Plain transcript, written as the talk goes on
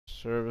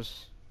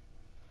Service.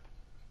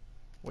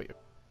 Wait.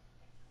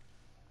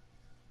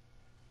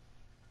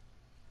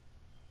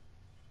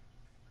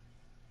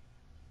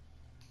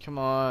 Come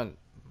on.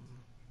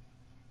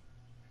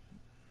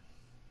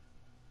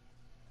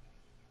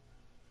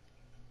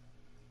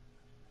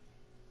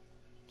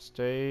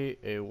 Stay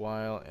a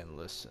while and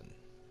listen.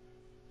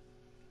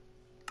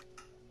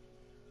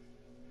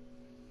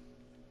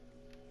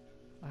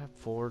 I have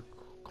 4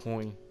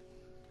 coin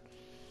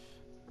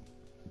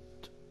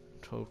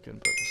token,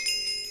 but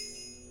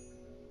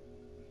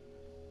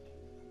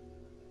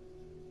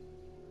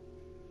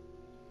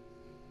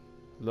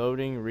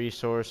loading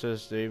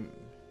resources.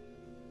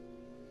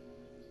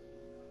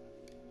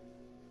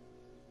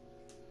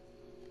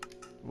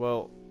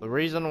 Well, the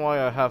reason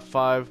why I have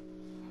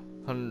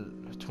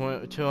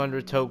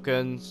 200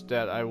 tokens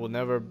that I will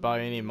never buy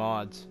any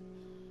mods.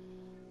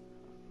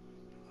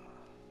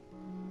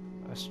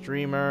 A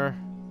streamer.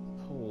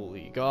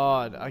 Holy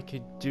God, I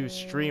could do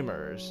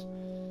streamers.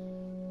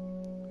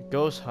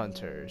 Ghost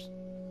hunters.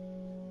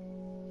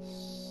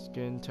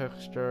 Skin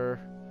texture.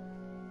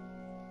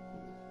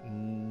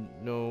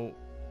 No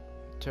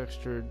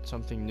textured,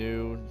 something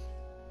new.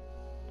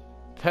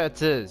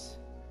 Pets.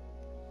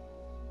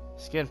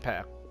 Skin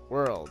pack.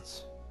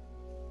 Worlds.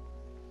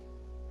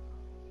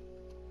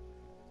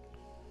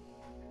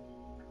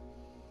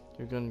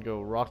 You're gonna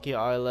go Rocky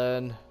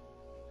Island.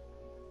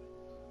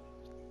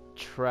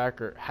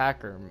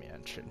 Hacker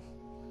Mansion.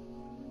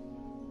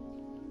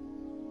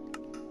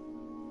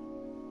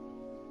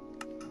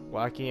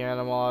 Wacky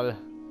Animal.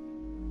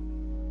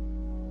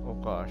 Oh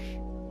gosh.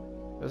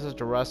 This is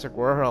Jurassic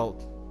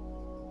World.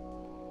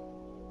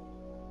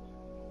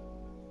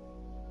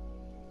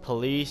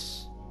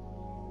 Police.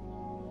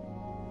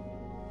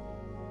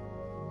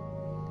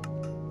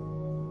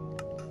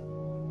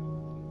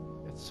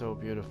 It's so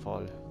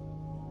beautiful.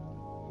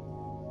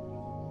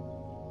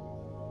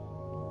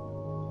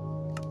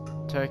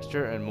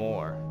 Texture and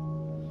more.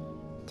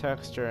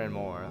 Texture and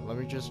more. Let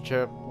me just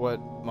check what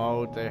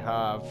mode they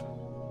have.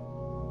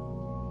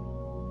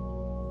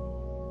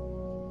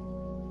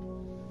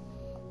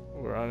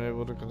 We're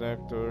unable to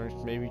connect, or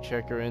maybe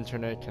check your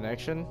internet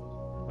connection.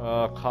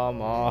 Oh,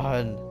 come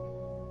on.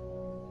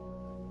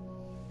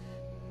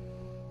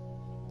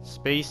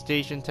 Space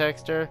station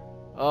texture.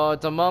 Oh,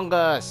 it's Among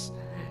Us.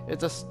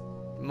 It's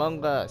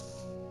Among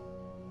Us.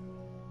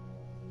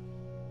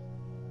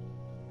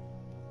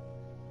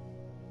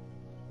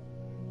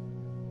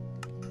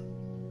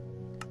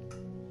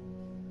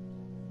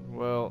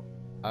 Well,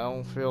 I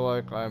don't feel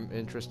like I'm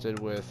interested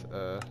with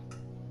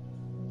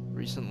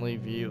recently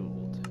viewed.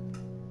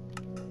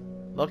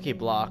 Lucky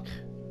Block,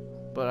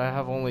 but I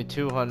have only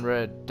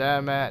 200.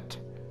 Damn it.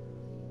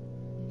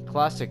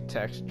 Classic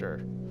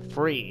texture,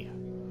 free.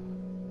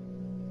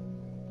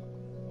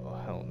 Oh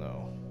hell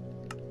no.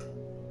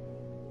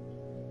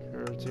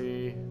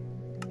 Security.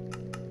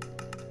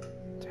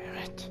 Damn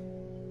it.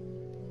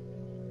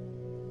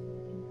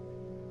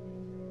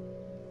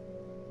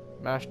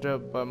 Mashed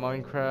up by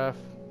Minecraft.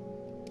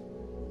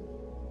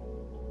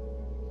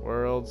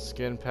 World,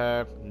 skin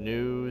pack,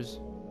 news.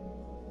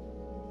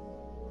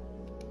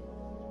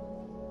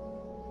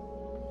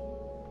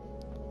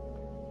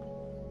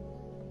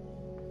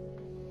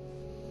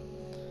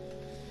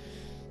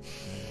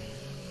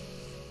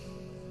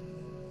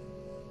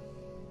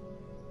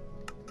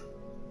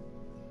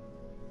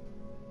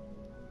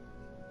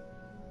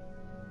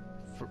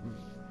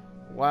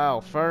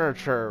 Wow,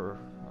 furniture.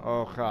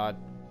 Oh god,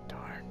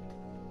 darn.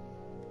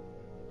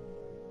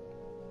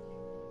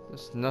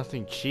 There's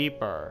nothing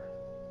cheaper.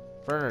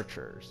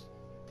 Furnitures.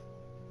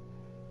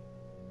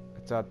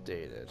 It's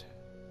updated.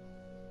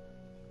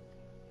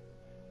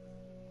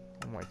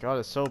 Oh my god,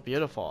 it's so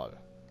beautiful.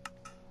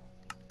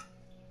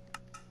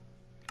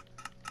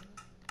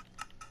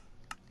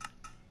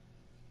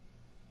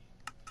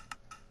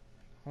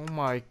 Oh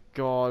my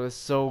god, it's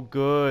so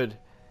good.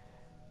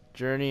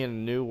 Journey in a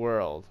New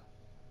World.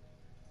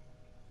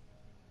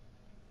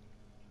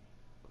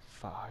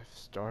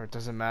 5-star,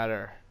 doesn't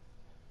matter.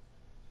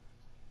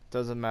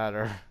 Doesn't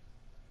matter.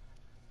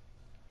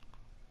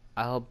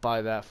 I'll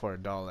buy that for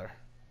 $1.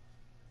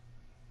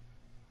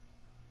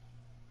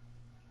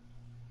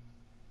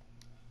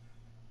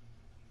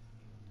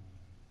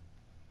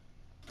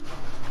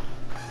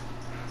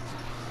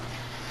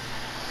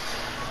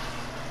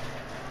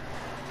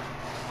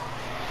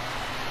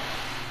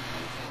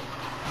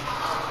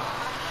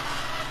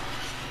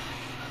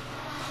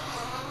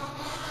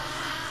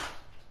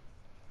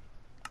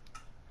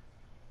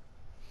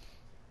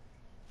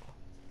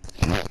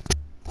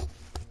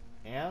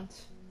 Ant?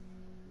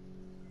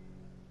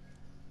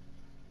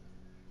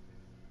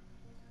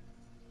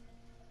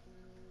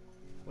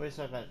 Wait a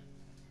second.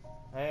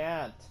 Hey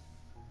Ant.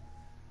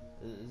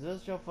 Is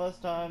this your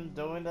first time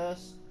doing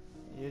this?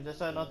 You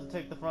decide not to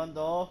take the front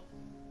door?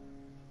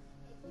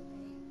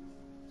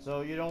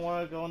 So you don't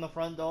want to go in the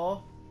front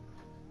door?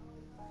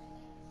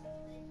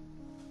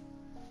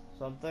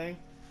 Something?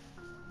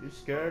 You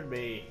scared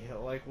me.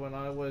 Like when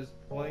I was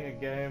playing a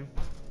game,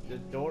 the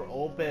door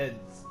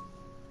opens.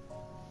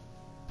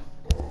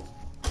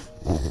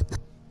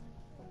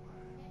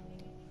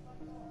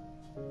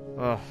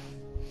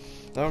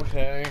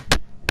 Okay.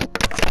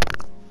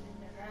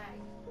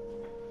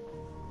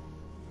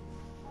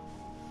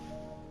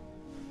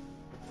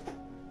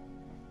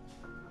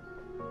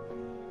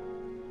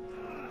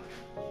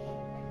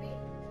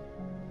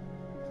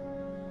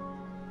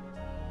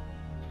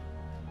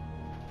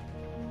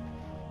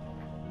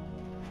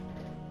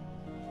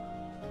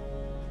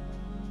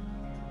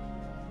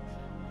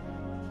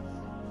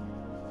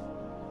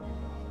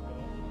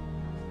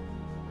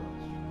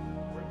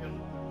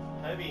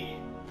 Heavy.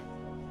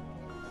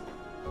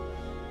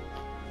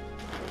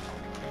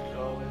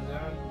 So is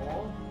there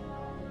more?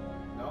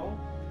 No?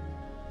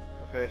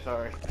 Okay,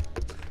 sorry.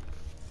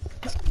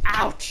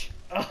 Ouch!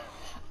 I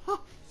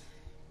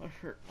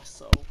hurt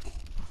myself.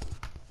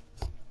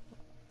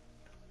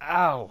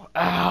 Ow!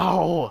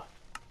 Ow!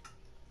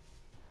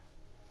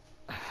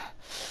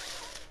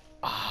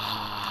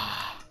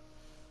 Ah,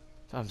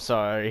 I'm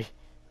sorry.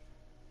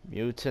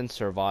 Mutant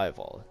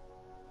survival.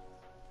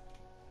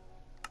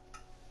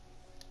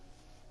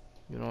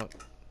 You know what?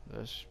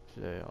 Let's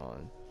play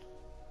on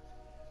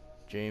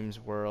James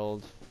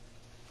World.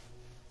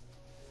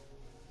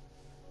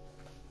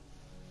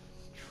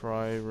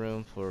 Try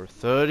room for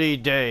 30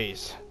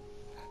 days.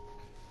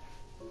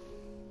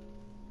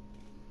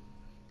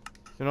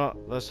 You know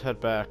what? Let's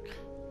head back.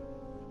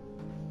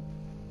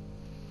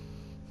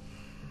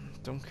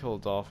 Don't kill a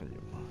dolphin,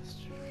 you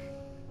monster.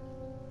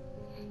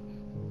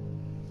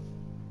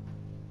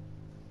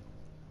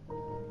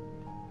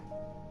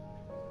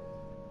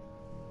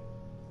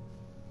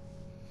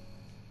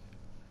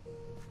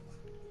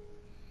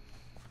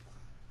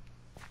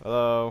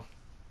 Hello.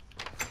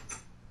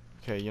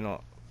 Okay, you know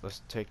what?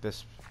 Let's take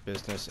this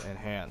business in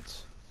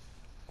hands.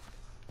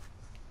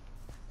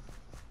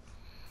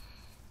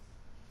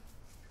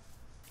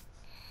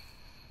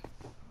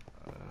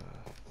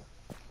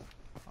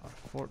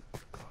 Oh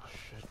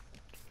shit.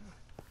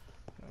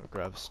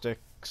 Grab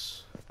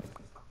sticks.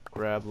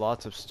 Grab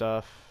lots of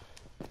stuff.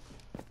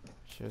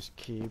 Just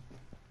keep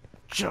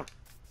jump.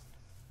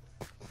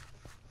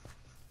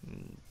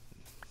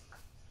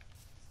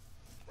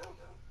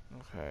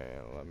 Okay,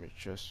 let me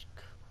just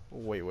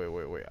wait.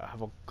 I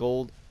have a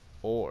gold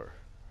ore.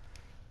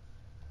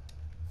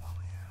 Oh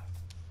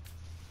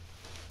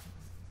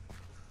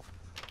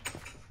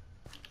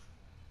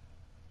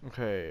yeah.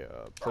 Okay,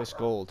 place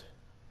gold.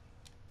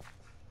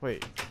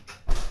 Wait.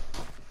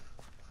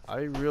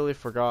 I really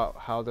forgot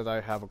how did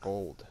I have a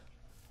gold.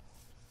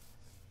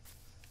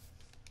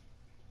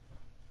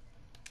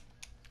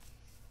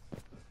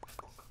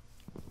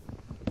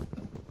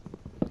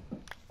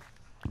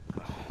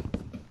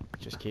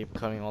 Just keep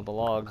cutting all the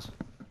logs.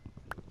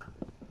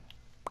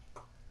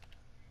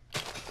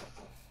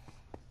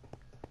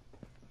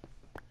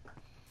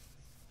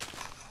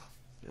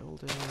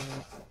 Build it.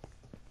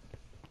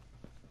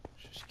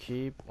 Just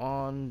keep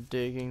on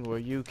digging where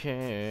you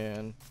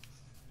can.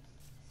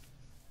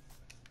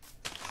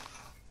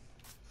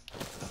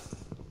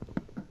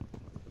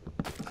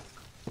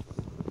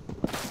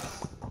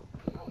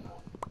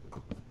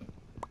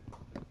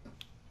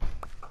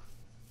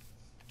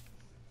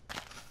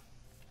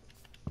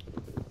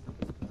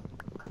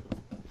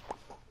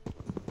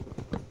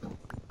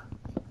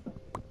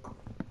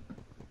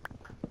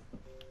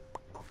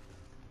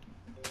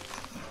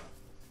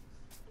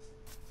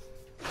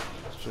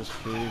 Let's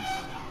just keep.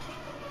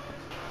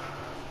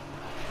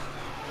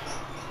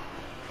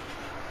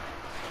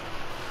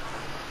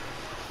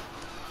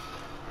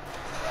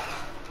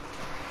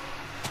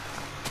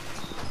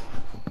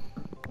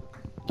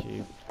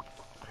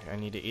 I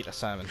need to eat a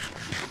salmon.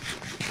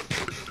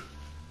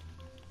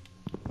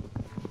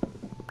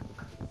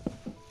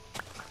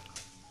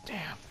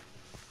 Damn.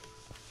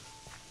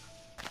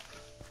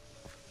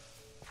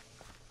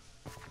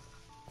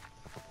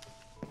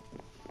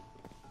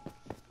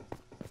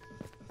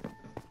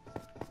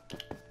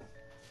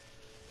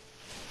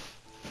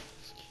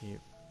 Let's keep.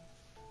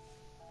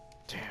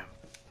 Damn.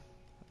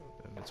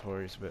 The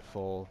inventory's a bit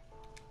full.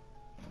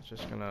 I'm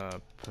just gonna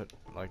put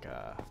like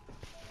a.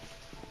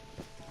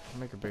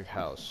 Make a big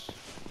house.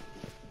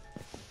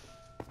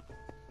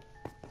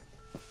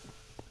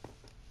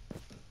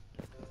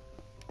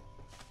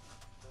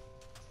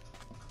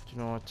 You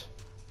know what?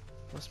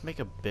 Let's make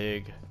a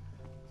big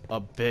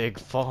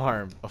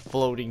farm, a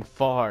floating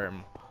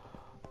farm.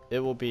 It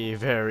will be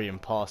very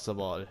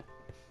impossible.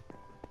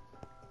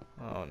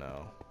 Oh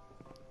no.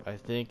 I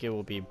think it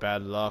will be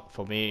bad luck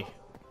for me.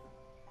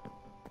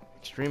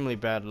 Extremely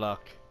bad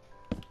luck.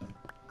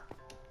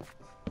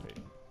 Wait,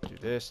 do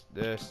this.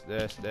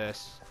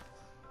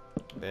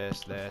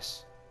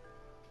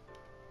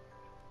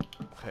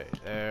 Okay,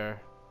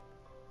 there.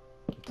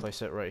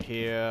 Place it right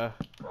here.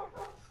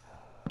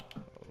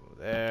 Over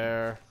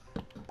there.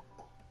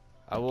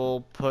 I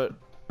will put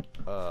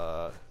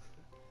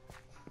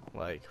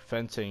like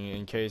fencing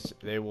in case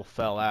they will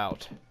fell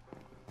out.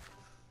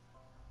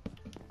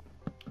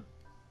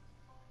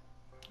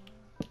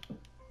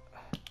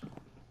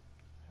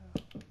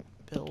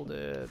 Build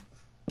it.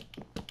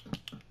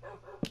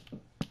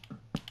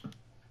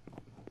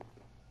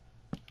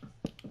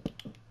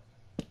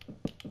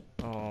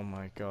 Oh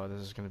my god,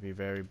 this is gonna be a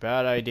very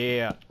bad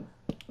idea.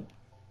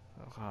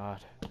 Oh god.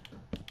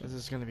 This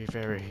is gonna be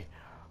very,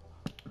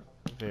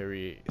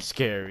 very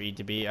scary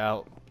to be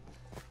out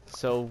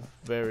so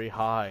very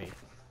high.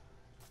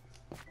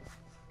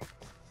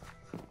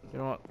 You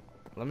know what?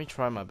 Let me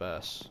try my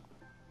best.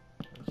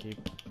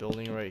 Keep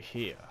building right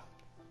here.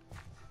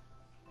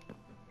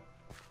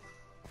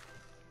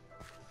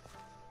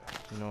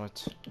 You know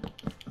what?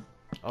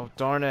 Oh,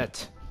 darn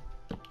it!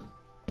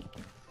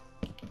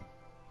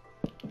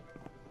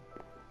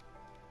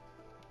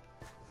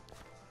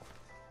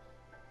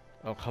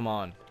 Oh, come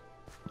on.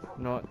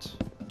 You know what?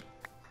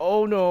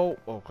 Oh no!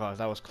 Oh god,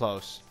 that was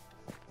close.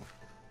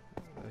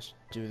 Let's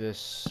do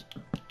this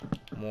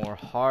more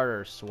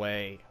harder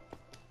way.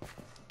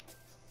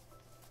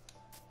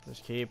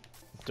 Just keep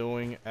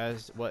doing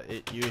as what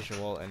it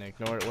usual and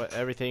ignore what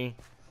everything.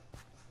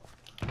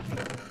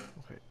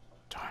 Okay,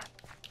 darn.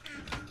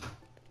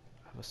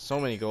 I have so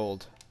many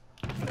gold.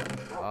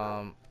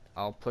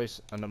 I'll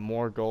place on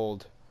more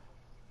gold.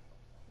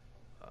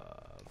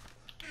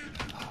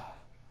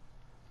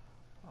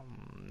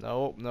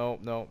 Nope,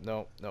 nope, nope,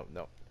 nope, nope,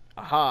 nope.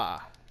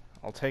 Aha!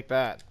 I'll take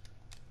that.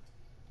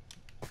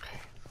 Okay.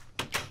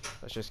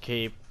 Let's just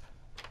keep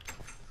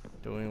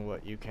doing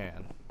what you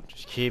can.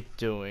 Just keep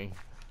doing.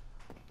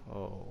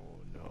 Oh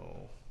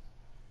no.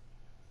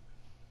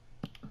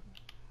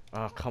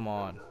 Oh, come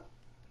on.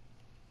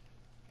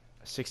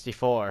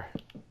 64.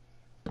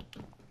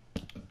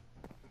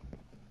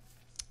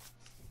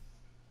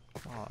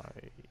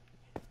 Alright.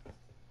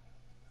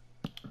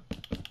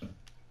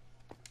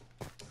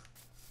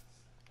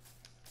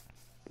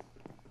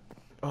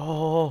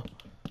 Oh!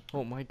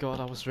 Oh my god,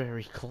 I was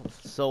very close.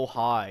 So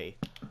high.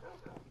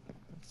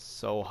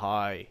 So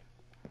high.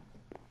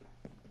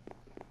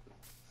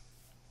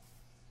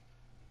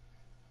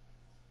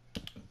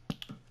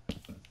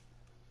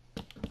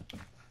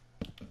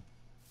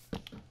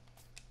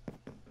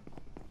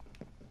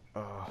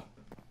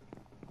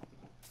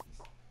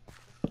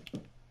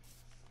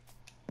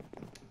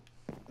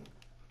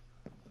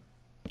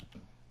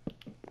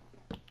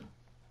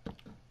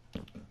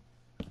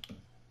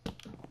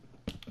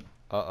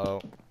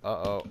 Uh-oh.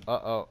 Uh-oh.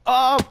 Uh-oh.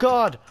 Oh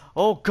god!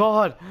 Oh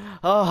god!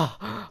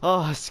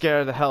 Oh,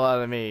 scared the hell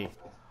out of me.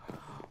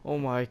 Oh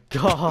my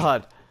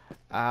god!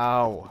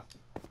 Ow.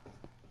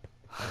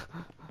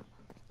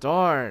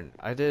 Darn,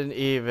 I didn't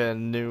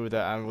even knew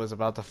that I was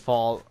about to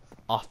fall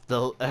off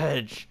the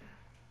edge.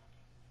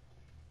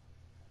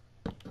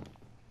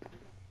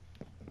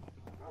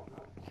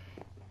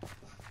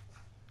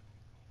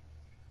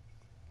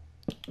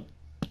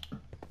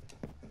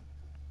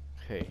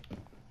 Okay.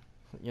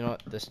 You know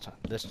what? This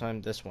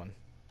time, this one.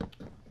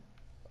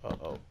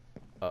 Uh-oh.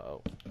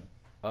 Uh-oh.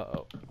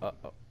 Uh-oh.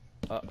 Uh-oh.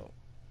 Uh-oh.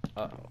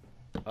 Uh-oh.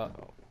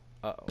 Uh-oh.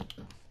 Uh-oh.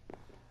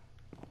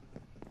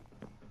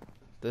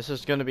 This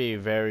is gonna be a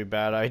very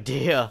bad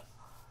idea.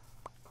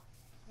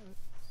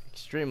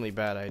 Extremely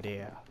bad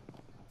idea.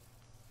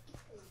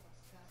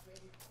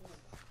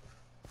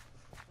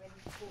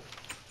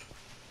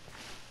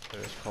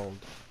 It's cold.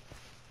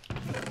 Okay.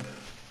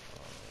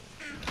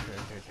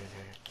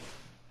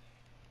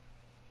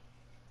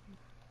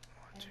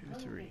 1,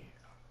 2, 3.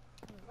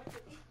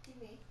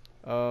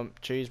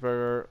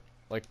 Cheeseburger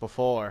like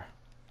before.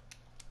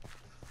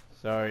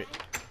 Sorry.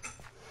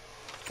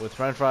 With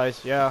French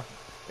fries, yeah.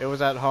 It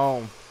was at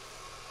home.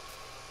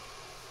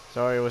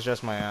 Sorry, it was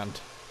just my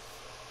aunt.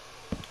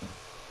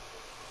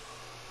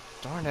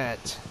 Darn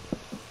it.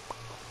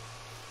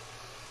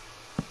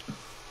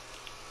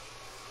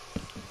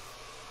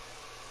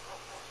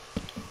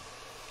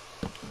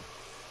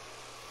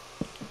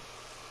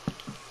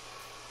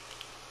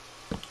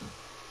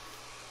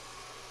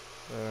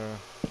 There.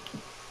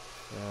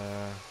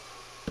 There.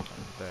 And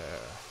there.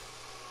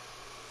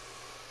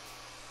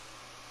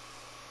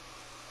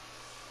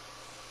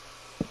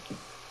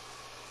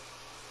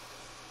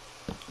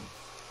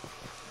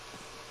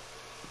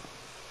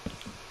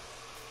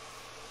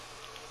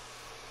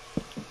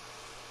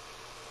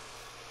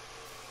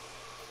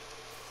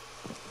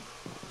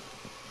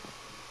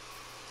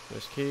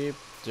 Just keep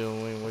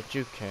doing what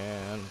you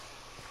can.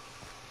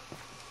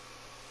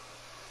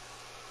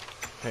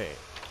 Okay.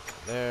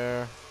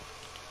 There.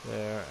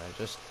 There. And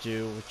just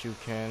do what you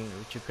can,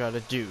 what you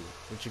gotta do.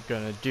 What you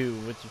gonna do,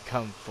 what you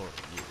come for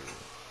you.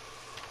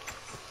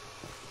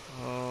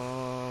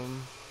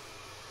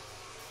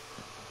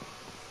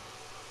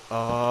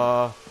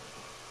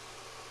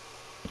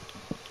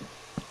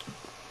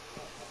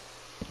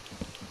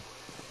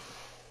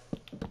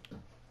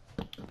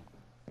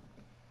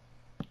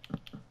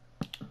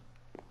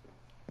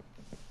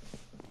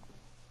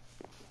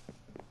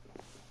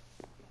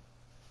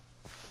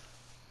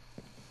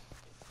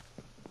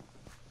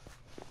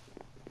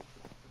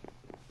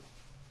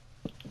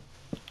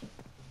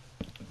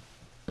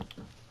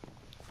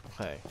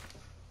 Okay.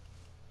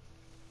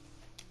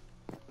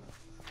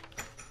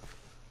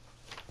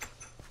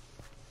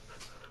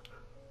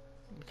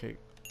 Okay.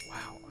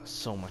 Wow,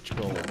 so much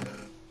gold.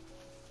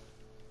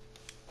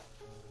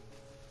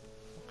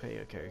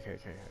 Okay.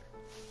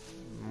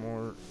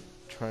 More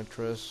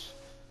apprentice,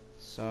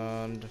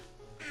 sand.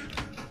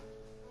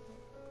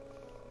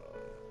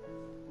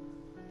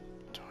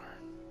 Darn.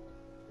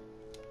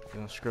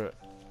 You know, screw it.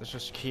 Let's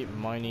just keep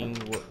mining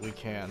what we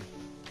can.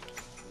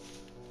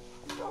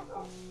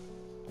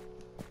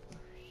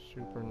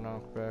 Super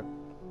knockback.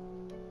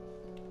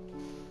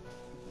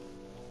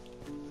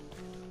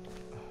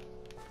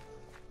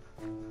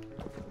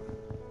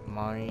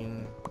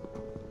 Mine.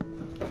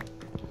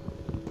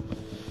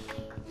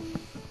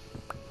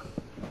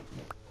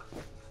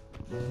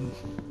 Eat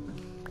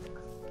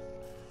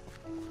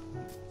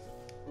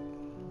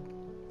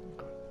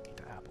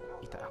the apple,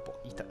 eat the apple,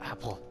 eat the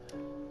apple.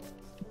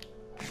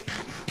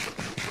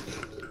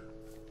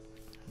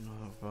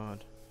 Oh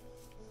god.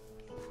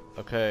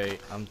 Okay,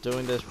 I'm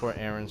doing this for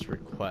Aaron's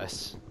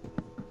request.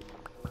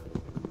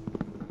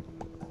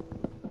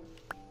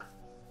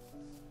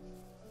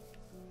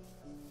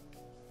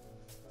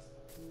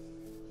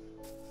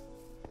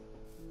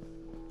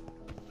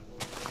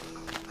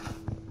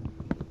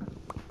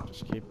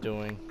 Just keep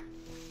doing.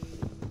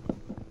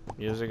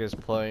 Music is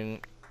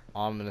playing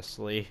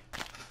ominously.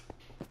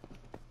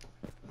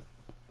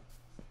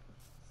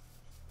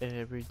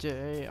 Every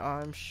day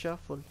I'm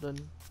shuffling.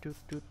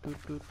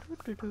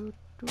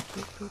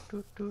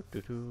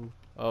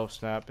 Oh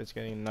snap, it's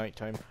getting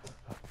nighttime.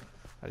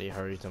 I need to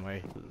hurry to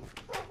my...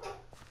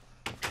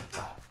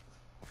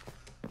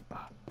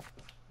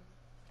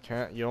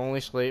 Can't, you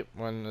only sleep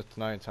when it's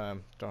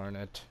nighttime, darn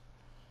it.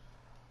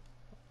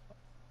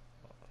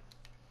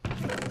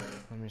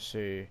 Let me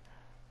see.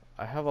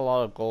 I have a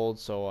lot of gold,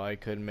 so I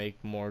could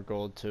make more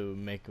gold to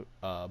make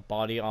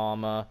body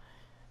armor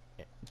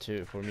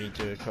for me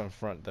to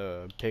confront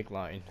the pig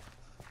line.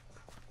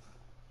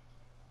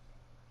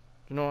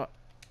 You know what?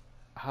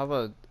 How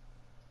about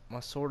my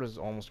sword is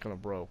almost gonna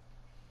broke.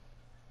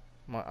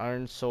 My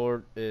iron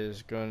sword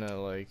is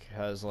gonna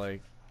has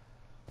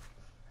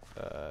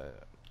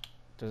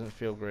doesn't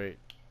feel great.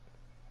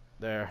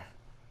 There.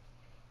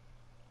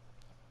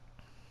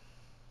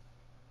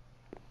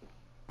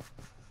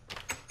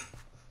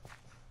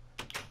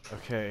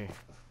 Okay.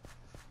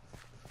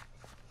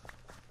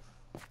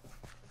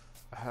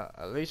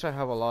 At least I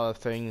have a lot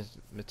of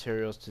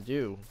materials to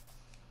do.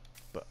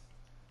 But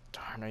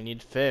darn, I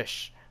need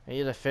fish. I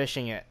need a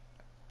fishing it.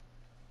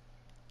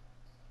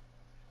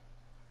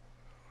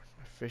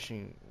 My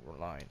fishing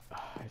line.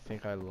 I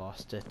think I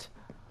lost it.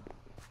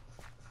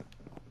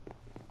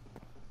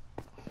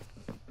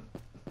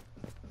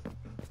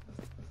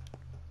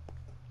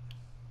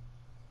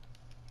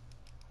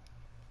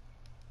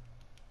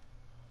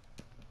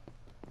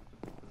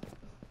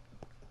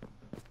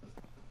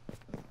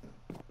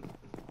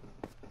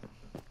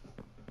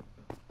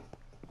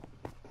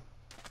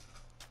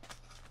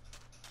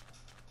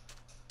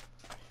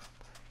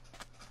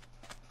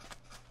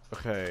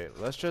 Okay,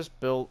 let's just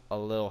build a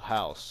little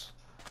house.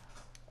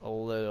 A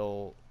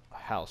little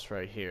house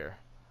right here.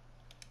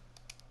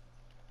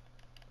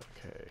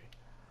 Okay.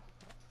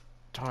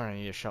 Darn, I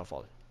need a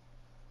shovel.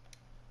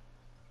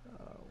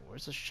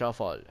 Where's the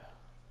shovel?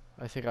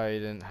 I think I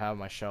didn't have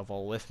my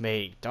shovel with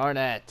me. Darn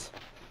it!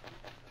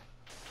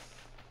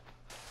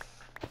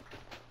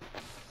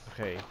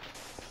 Okay.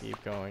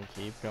 Keep going,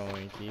 keep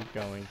going, keep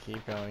going,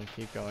 keep going,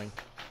 keep going.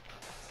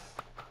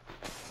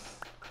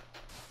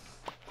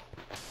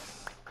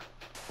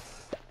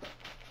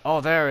 Oh,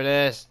 there it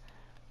is.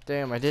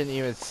 Damn, I didn't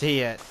even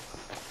see it.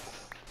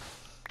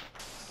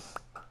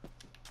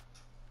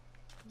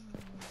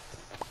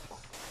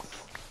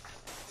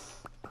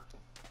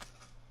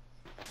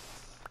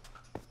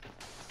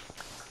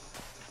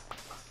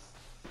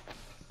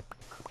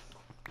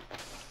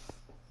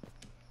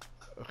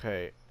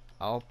 Okay,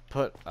 I'll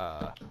put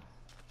the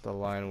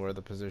line where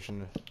the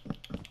position.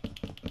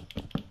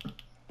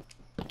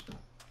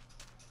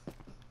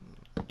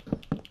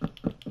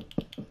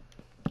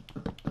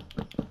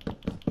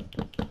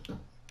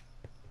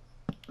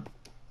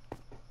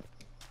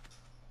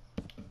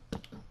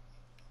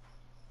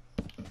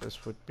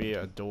 This would be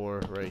a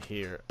door right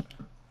here.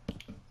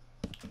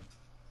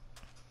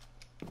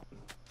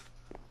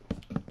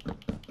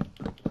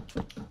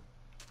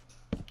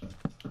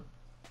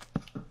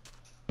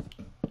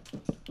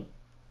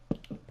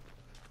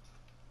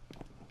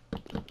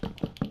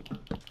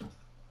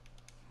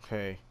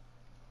 Okay.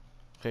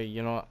 Okay,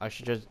 you know what? I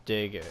should just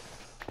dig it.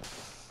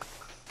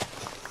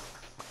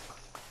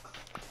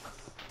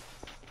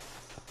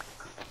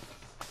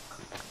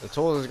 The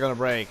tool is gonna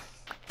break.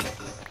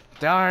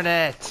 Darn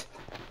it!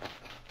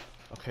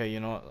 Okay,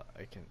 you know what?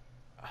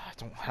 I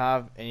don't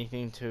have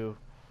anything to...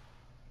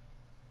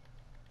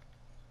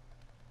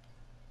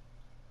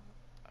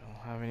 I don't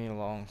have any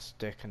long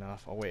stick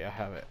enough. Oh wait, I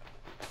have it.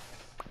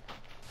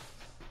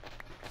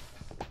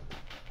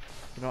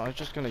 You know, I'm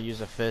just gonna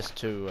use a fist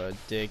to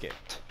dig it.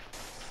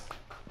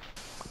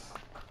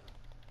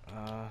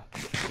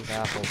 With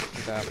apples,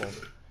 with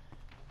apples.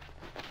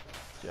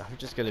 Yeah, I'm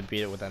just gonna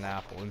beat it with an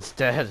apple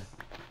instead.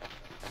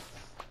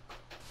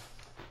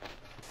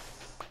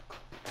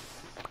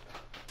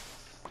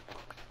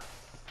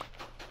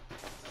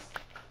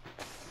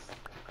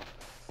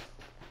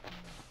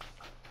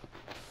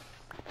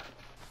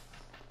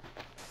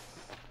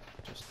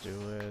 do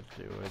it,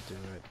 do it, do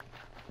it.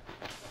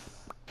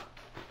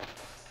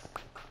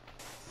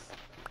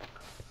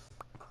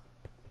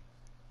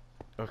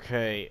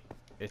 Okay,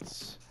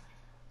 it's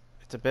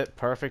a bit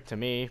perfect to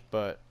me,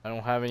 but I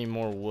don't have any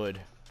more wood.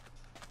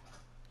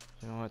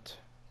 You know what?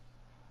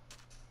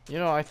 You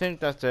know, I think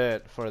that's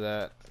it for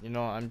that. You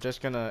know, I'm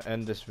just gonna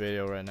end this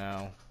video right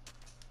now.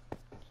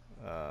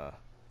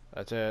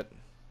 That's it.